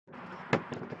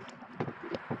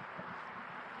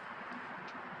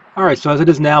Alright, so as it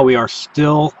is now, we are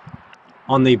still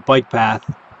on the bike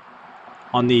path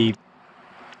on the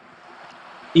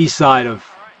east side of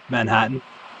Manhattan.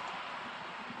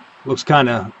 Looks kind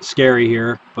of scary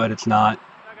here, but it's not.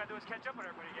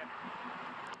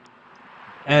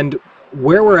 And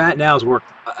where we're at now is we're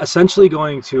essentially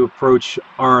going to approach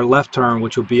our left turn,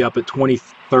 which will be up at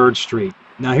 23rd Street.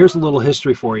 Now here's a little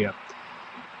history for you.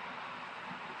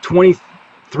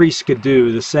 23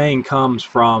 Skidoo, the saying comes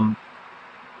from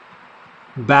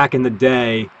back in the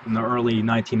day, in the early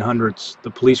 1900s, the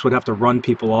police would have to run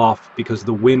people off because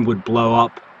the wind would blow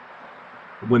up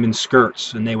women's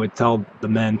skirts, and they would tell the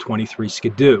men 23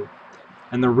 Skidoo.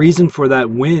 And the reason for that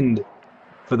wind,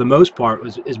 for the most part,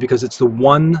 is because it's the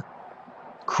one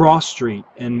cross street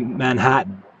in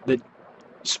Manhattan that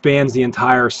spans the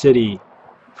entire city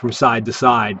from side to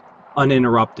side,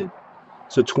 uninterrupted.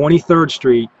 So 23rd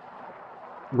Street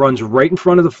runs right in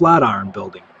front of the Flatiron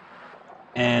Building.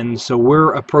 And so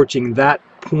we're approaching that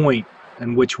point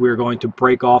in which we're going to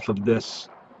break off of this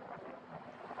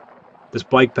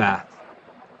bike path.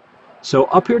 So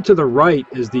up here to the right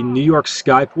is the New York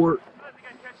Skyport.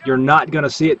 You're not going to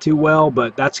see it too well,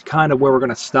 but that's kind of where we're going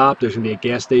to stop. There's going to be a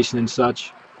gas station and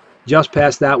such. Just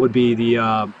past that would be the,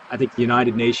 I think, the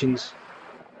United Nations.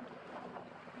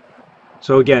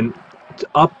 So again,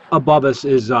 up above us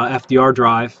is FDR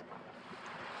Drive.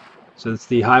 So it's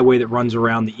the highway that runs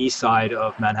around the east side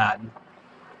of Manhattan.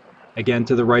 Again,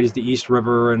 to the right is the East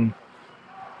River, and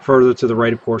further to the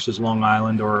right, of course, is Long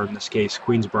Island, or in this case,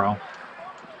 Queensboro.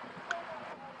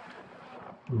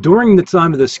 During the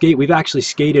time of the skate, we've actually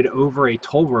skated over a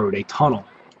toll road, a tunnel.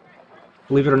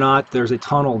 Believe it or not, there's a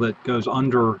tunnel that goes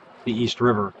under the East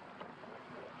River,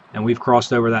 and we've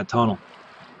crossed over that tunnel.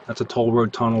 That's a toll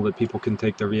road tunnel that people can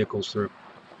take their vehicles through.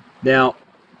 Now,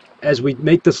 as we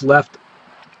make this left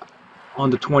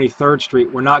onto 23rd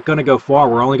Street, we're not going to go far.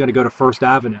 We're only going to go to First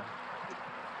Avenue.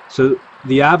 So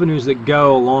the avenues that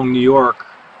go along New York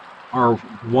are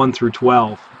 1 through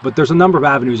 12, but there's a number of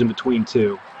avenues in between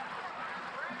too.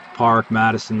 Park,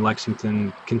 Madison,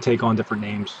 Lexington can take on different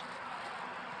names.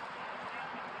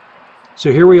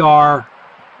 So here we are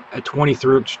at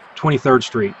 23rd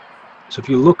Street. So if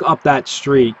you look up that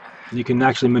street, you can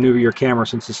actually maneuver your camera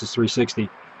since this is 360.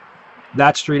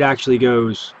 That street actually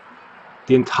goes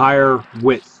the entire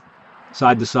width,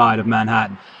 side to side of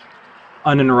Manhattan,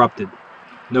 uninterrupted.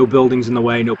 No buildings in the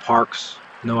way, no parks,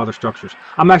 no other structures.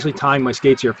 I'm actually tying my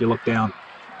skates here if you look down,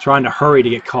 trying to hurry to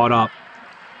get caught up.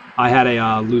 I had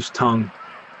a loose tongue,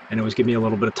 and it was giving me a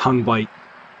little bit of tongue bite.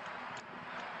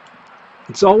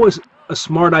 It's always a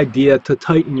smart idea to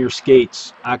tighten your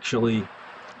skates, actually,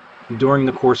 during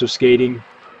the course of skating,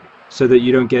 so that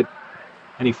you don't get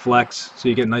any flex, so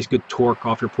you get nice good torque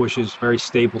off your pushes, very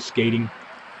stable skating.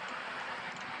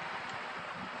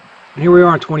 And here we are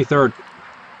on 23rd.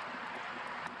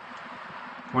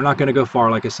 We're not going to go far,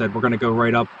 like I said. We're going to go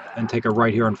right up and take a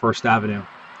right here on First Avenue.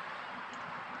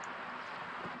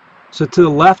 So to the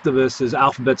left of us is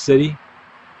Alphabet City.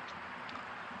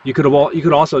 You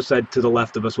could also said to the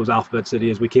left of us was Alphabet City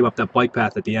as we came up that bike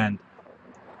path at the end.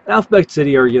 Alphabet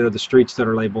City are, the streets that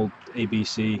are labeled A, B,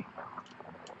 C,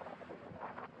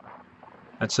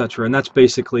 etc. And that's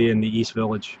basically in the East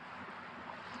Village.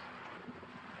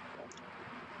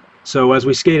 So as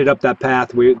we skated up that path,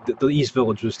 the East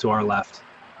Village was to our left.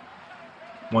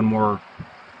 One more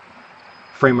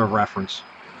frame of reference.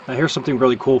 Now here's something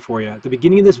really cool for you. At the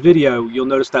beginning of this video, you'll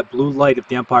notice that blue light at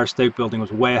the Empire State Building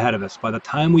was way ahead of us. By the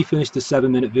time we finish the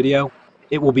 7-minute video,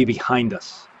 it will be behind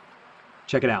us.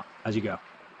 Check it out as you go.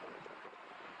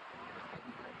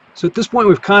 So at this point,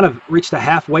 we've kind of reached the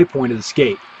halfway point of the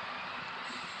skate.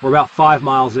 We're about 5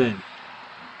 miles in.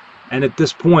 And at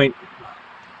this point,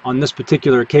 on this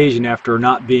particular occasion, after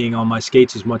not being on my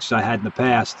skates as much as I had in the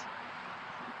past,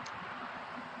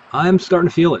 I'm starting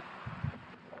to feel it.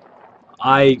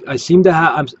 I seem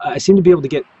to be able to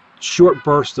get short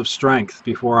bursts of strength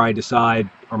before I decide,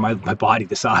 or my body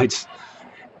decides,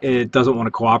 it doesn't want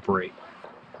to cooperate.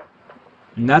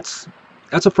 And that's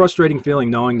a frustrating feeling,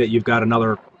 knowing that you've got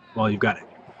another, well, you've got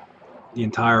the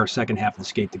entire second half of the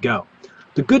skate to go.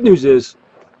 The good news is,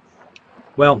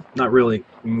 well, not really.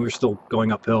 I mean, we're still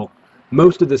going uphill.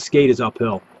 Most of the skate is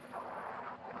uphill.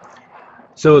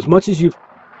 So as much as you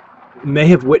may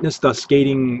have witnessed us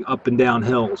skating up and down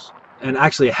hills, and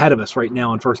actually ahead of us right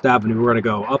now on First Avenue, we're going to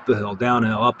go up a hill, down a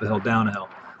hill, up a hill, down a hill.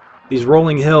 These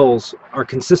rolling hills are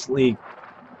consistently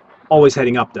always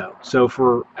heading up though. So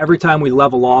for every time we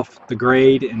level off the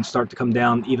grade and start to come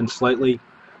down even slightly,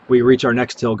 we reach our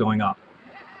next hill going up.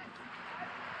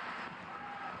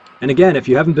 And again, if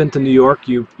you haven't been to New York,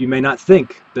 you may not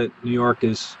think that New York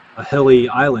is a hilly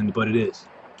island, but it is.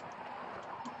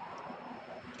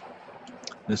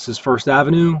 This is First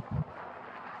Avenue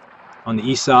on the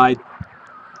east side.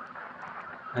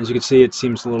 As you can see, it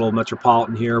seems a little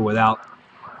metropolitan here without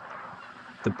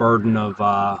the burden of,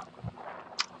 I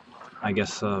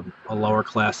guess, a lower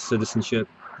class citizenship.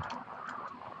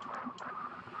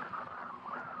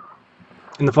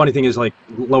 And the funny thing is, like,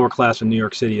 lower class in New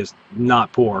York City is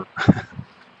not poor.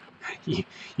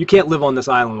 You can't live on this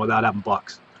island without having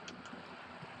bucks.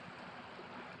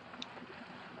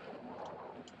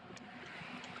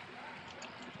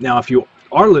 Now, if you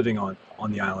are living on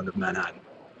the island of Manhattan,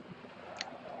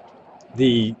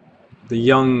 the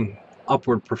young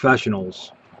upward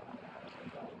professionals,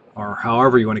 or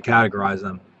however you want to categorize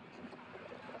them,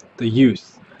 the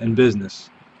youth in business,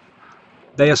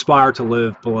 they aspire to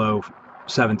live below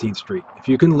 17th Street. If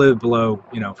you can live below,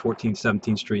 14th,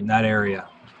 17th Street in that area,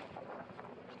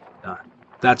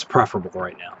 that's preferable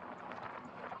right now.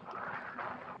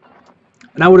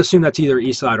 And I would assume that's either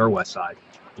east side or west side,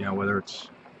 whether it's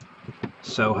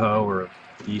Soho or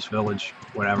the East Village,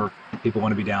 whatever. People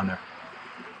want to be down there.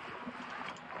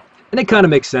 And it kind of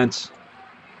makes sense.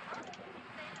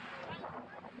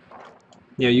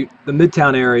 The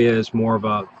Midtown area is more of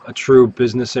a true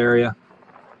business area.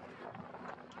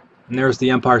 And there's the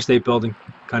Empire State Building.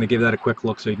 Kind of give that a quick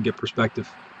look so you can get perspective.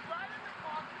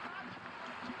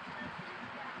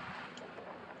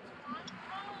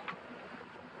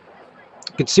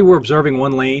 You can see we're observing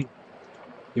one lane.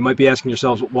 You might be asking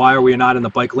yourselves, why are we not in the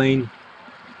bike lane?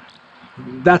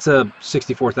 That's a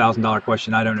 $64,000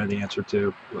 question I don't know the answer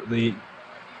to. The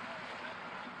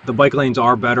bike lanes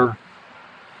are better.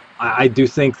 I do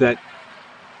think that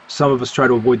some of us try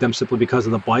to avoid them simply because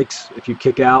of the bikes. If you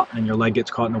kick out and your leg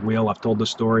gets caught in the wheel, I've told the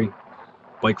story,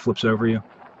 bike flips over you.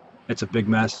 It's a big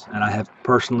mess, and I have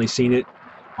personally seen it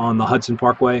on the Hudson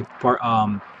Parkway,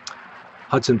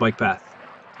 Hudson Bike Path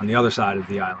on the other side of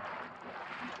the island.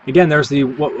 Again, there's the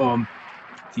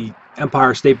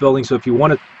Empire State Building, so if you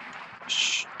want to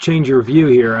change your view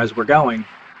here as we're going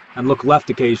and look left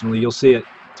occasionally, you'll see it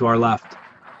to our left.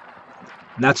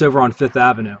 And that's over on 5th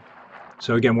Avenue.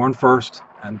 So again, we're on 1st,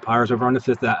 and Empire's over on the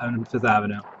 5th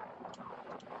Avenue.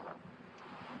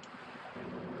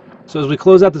 So as we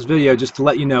close out this video, just to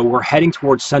let you know, we're heading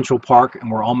towards Central Park,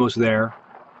 and we're almost there.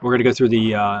 We're going to go through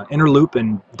the inner loop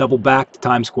and double back to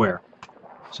Times Square.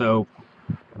 So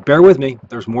bear with me.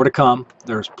 There's more to come.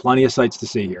 There's plenty of sights to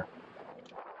see here.